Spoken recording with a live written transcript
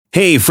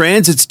Hey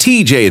friends, it's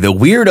TJ, the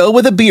weirdo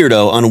with a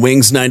beardo on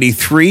Wings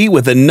 93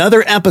 with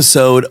another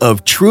episode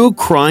of True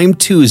Crime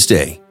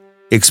Tuesday,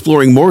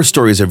 exploring more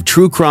stories of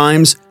true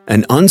crimes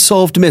and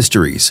unsolved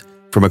mysteries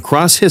from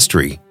across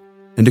history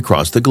and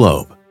across the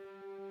globe.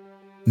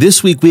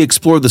 This week we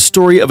explore the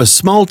story of a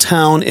small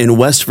town in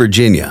West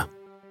Virginia,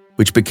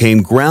 which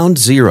became ground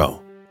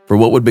zero for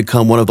what would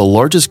become one of the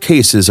largest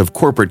cases of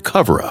corporate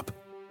cover-up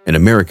in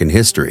American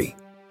history,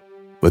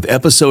 with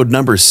episode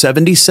number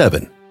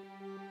 77,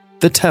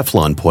 The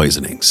Teflon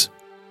Poisonings.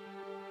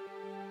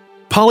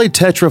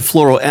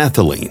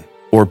 Polytetrafluoroethylene,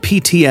 or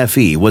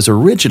PTFE, was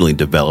originally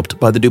developed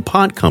by the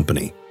DuPont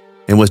company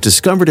and was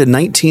discovered in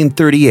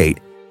 1938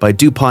 by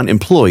DuPont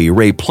employee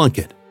Ray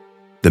Plunkett.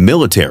 The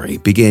military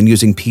began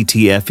using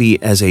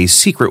PTFE as a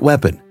secret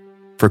weapon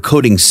for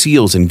coating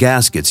seals and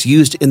gaskets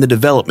used in the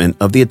development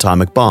of the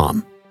atomic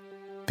bomb,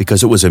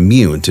 because it was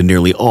immune to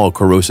nearly all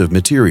corrosive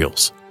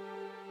materials.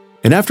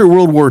 And after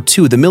World War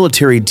II, the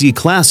military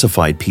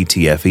declassified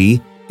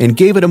PTFE and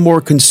gave it a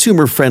more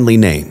consumer-friendly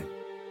name,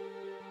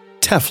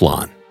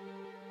 Teflon.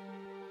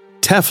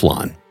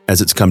 Teflon,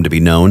 as it's come to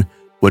be known,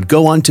 would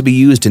go on to be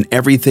used in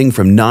everything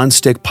from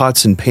non-stick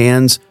pots and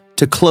pans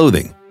to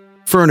clothing,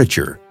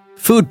 furniture,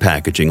 food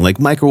packaging like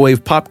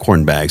microwave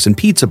popcorn bags and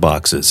pizza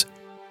boxes,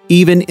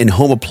 even in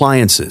home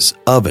appliances,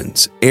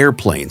 ovens,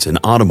 airplanes, and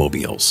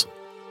automobiles.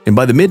 And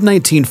by the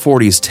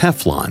mid-1940s,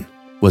 Teflon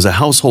was a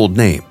household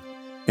name,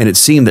 and it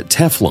seemed that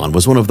Teflon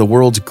was one of the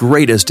world's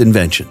greatest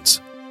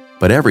inventions.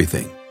 But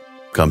everything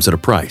comes at a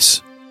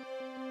price.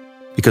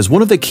 Because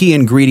one of the key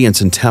ingredients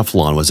in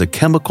Teflon was a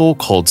chemical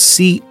called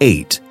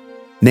C8,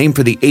 named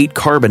for the 8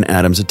 carbon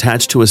atoms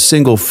attached to a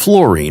single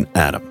fluorine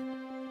atom.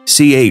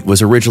 C8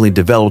 was originally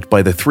developed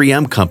by the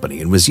 3M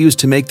company and was used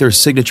to make their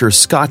signature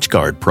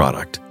Scotchgard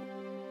product.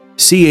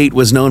 C8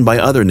 was known by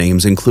other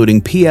names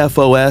including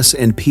PFOS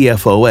and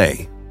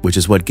PFOA, which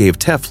is what gave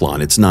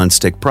Teflon its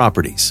non-stick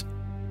properties.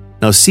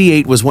 Now,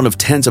 C8 was one of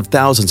tens of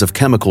thousands of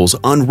chemicals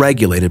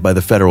unregulated by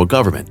the federal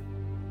government.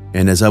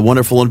 And as a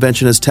wonderful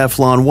invention as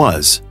Teflon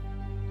was,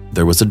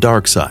 there was a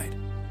dark side.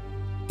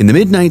 In the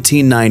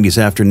mid-1990s,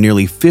 after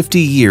nearly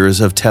 50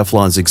 years of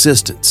Teflon's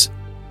existence,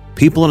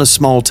 people in a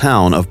small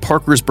town of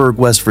Parkersburg,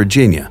 West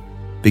Virginia,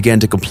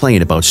 began to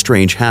complain about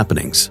strange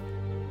happenings.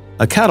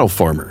 A cattle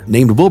farmer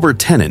named Wilbur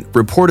Tennant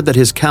reported that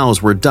his cows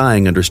were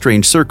dying under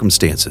strange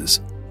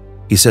circumstances.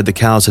 He said the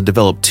cows had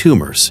developed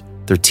tumors,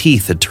 their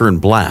teeth had turned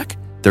black,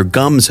 their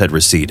gums had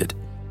receded,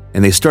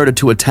 and they started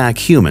to attack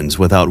humans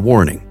without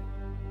warning.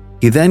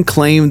 He then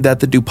claimed that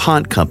the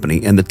DuPont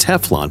company and the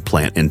Teflon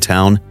plant in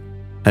town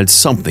had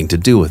something to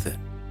do with it.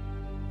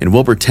 And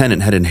Wilbur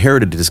Tennant had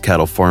inherited his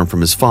cattle farm from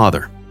his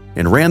father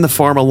and ran the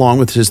farm along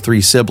with his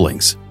 3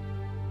 siblings.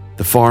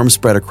 The farm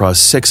spread across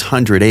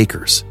 600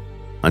 acres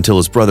until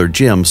his brother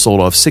Jim sold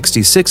off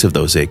 66 of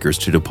those acres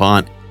to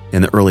DuPont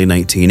in the early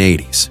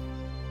 1980s.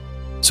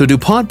 So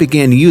DuPont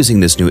began using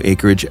this new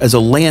acreage as a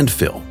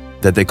landfill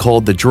that they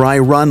called the Dry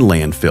Run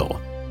Landfill,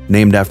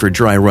 named after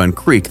Dry Run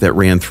Creek that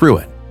ran through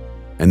it,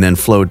 and then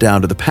flowed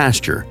down to the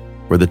pasture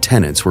where the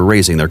Tennants were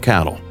raising their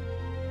cattle.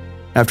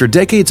 After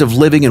decades of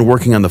living and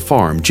working on the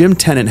farm, Jim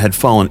Tennant had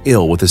fallen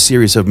ill with a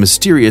series of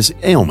mysterious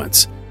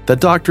ailments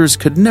that doctors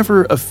could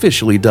never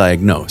officially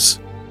diagnose.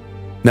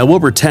 Now,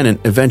 Wilbur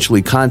Tennant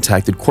eventually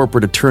contacted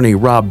corporate attorney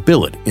Rob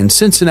Billett in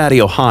Cincinnati,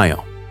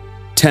 Ohio.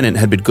 Tennant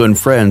had been good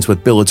friends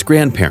with Billett's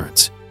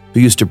grandparents, who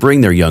used to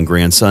bring their young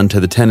grandson to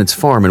the Tennant's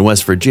farm in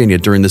West Virginia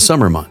during the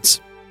summer months.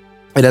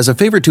 And as a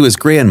favor to his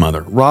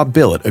grandmother, Rob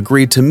Billett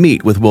agreed to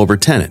meet with Wilbur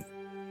Tennant,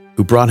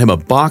 who brought him a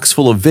box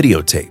full of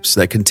videotapes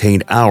that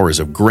contained hours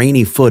of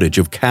grainy footage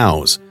of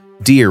cows,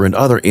 deer, and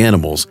other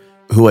animals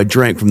who had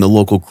drank from the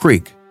local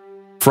creek,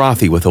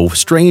 frothy with a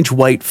strange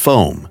white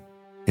foam,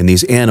 and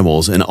these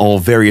animals in all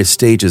various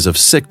stages of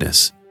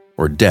sickness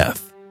or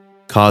death,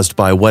 caused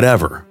by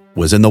whatever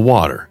was in the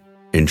water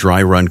in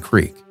Dry Run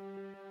Creek.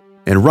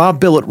 And Rob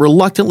Billett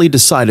reluctantly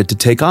decided to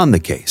take on the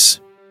case,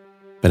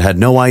 but had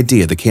no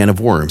idea the can of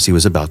worms he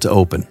was about to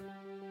open.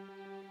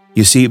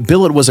 You see,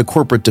 Billett was a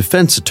corporate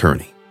defense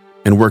attorney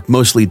and worked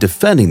mostly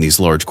defending these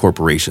large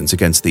corporations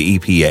against the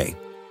EPA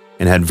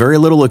and had very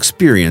little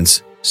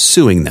experience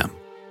suing them,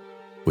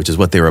 which is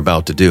what they were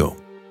about to do.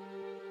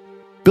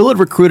 Billett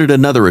recruited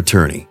another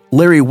attorney,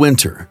 Larry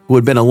Winter, who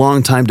had been a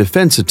longtime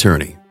defense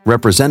attorney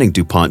representing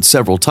DuPont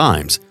several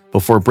times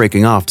before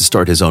breaking off to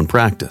start his own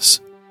practice.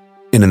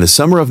 And in the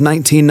summer of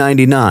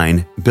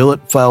 1999,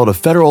 Billett filed a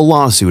federal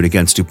lawsuit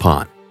against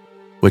DuPont,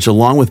 which,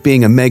 along with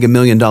being a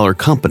mega-million-dollar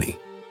company,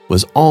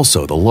 was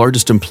also the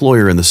largest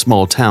employer in the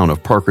small town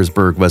of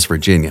Parkersburg, West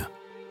Virginia.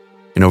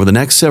 And over the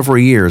next several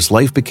years,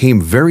 life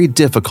became very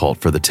difficult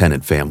for the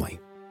Tennant family.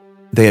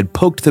 They had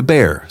poked the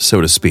bear,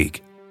 so to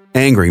speak,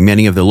 angering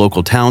many of the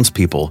local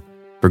townspeople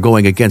for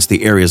going against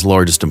the area's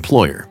largest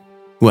employer,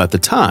 who at the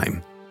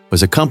time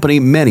was a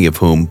company many of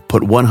whom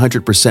put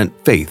 100%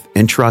 faith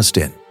and trust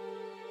in.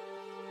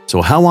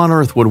 So how on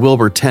earth would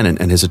Wilbur Tennant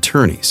and his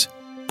attorneys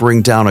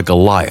bring down a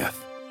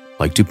Goliath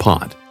like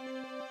DuPont?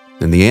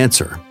 And the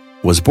answer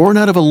was born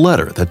out of a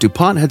letter that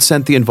DuPont had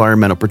sent the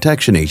Environmental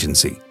Protection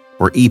Agency,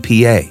 or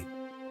EPA.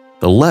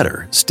 The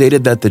letter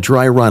stated that the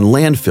Dry Run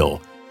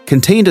landfill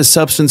contained a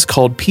substance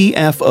called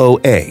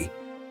PFOA,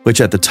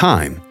 which at the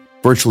time,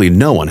 virtually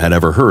no one had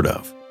ever heard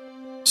of.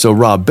 So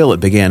Rob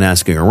Billett began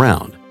asking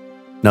around.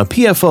 Now,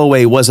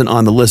 PFOA wasn't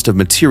on the list of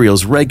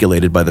materials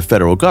regulated by the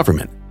federal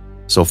government,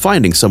 so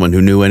finding someone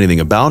who knew anything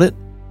about it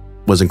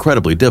was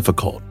incredibly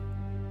difficult.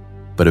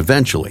 But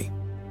eventually,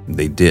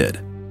 they did.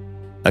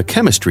 A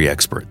chemistry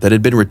expert that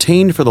had been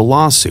retained for the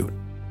lawsuit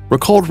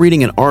recalled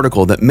reading an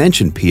article that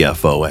mentioned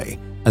PFOA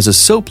as a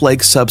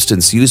soap-like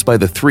substance used by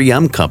the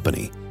 3M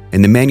company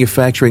in the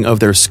manufacturing of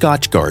their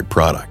Scotchgard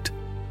product.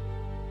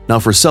 Now,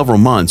 for several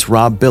months,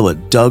 Rob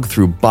Billett dug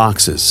through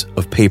boxes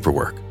of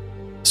paperwork,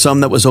 some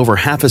that was over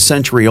half a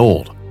century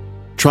old,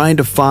 trying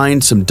to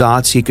find some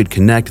dots he could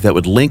connect that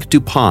would link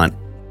DuPont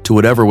to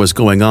whatever was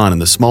going on in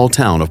the small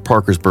town of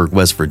Parkersburg,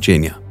 West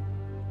Virginia.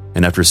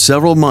 And after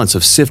several months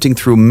of sifting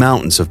through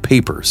mountains of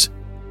papers,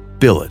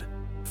 Billett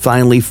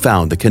finally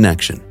found the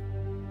connection.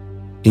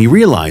 He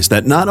realized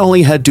that not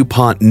only had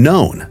DuPont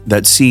known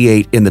that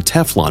C8 in the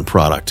Teflon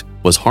product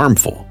was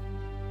harmful,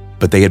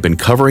 but they had been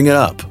covering it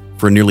up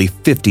for nearly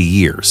 50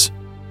 years,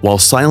 while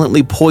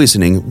silently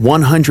poisoning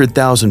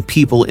 100,000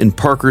 people in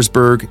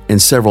Parkersburg and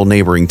several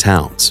neighboring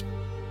towns.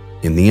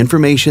 And the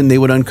information they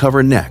would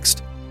uncover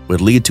next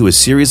would lead to a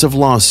series of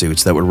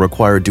lawsuits that would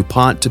require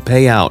DuPont to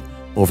pay out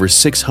over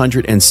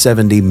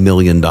 $670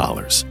 million.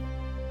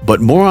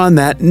 But more on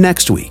that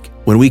next week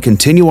when we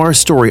continue our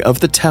story of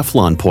the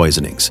Teflon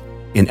poisonings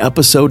in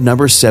episode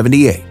number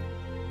 78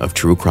 of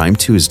True Crime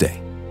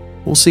Tuesday.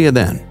 We'll see you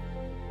then.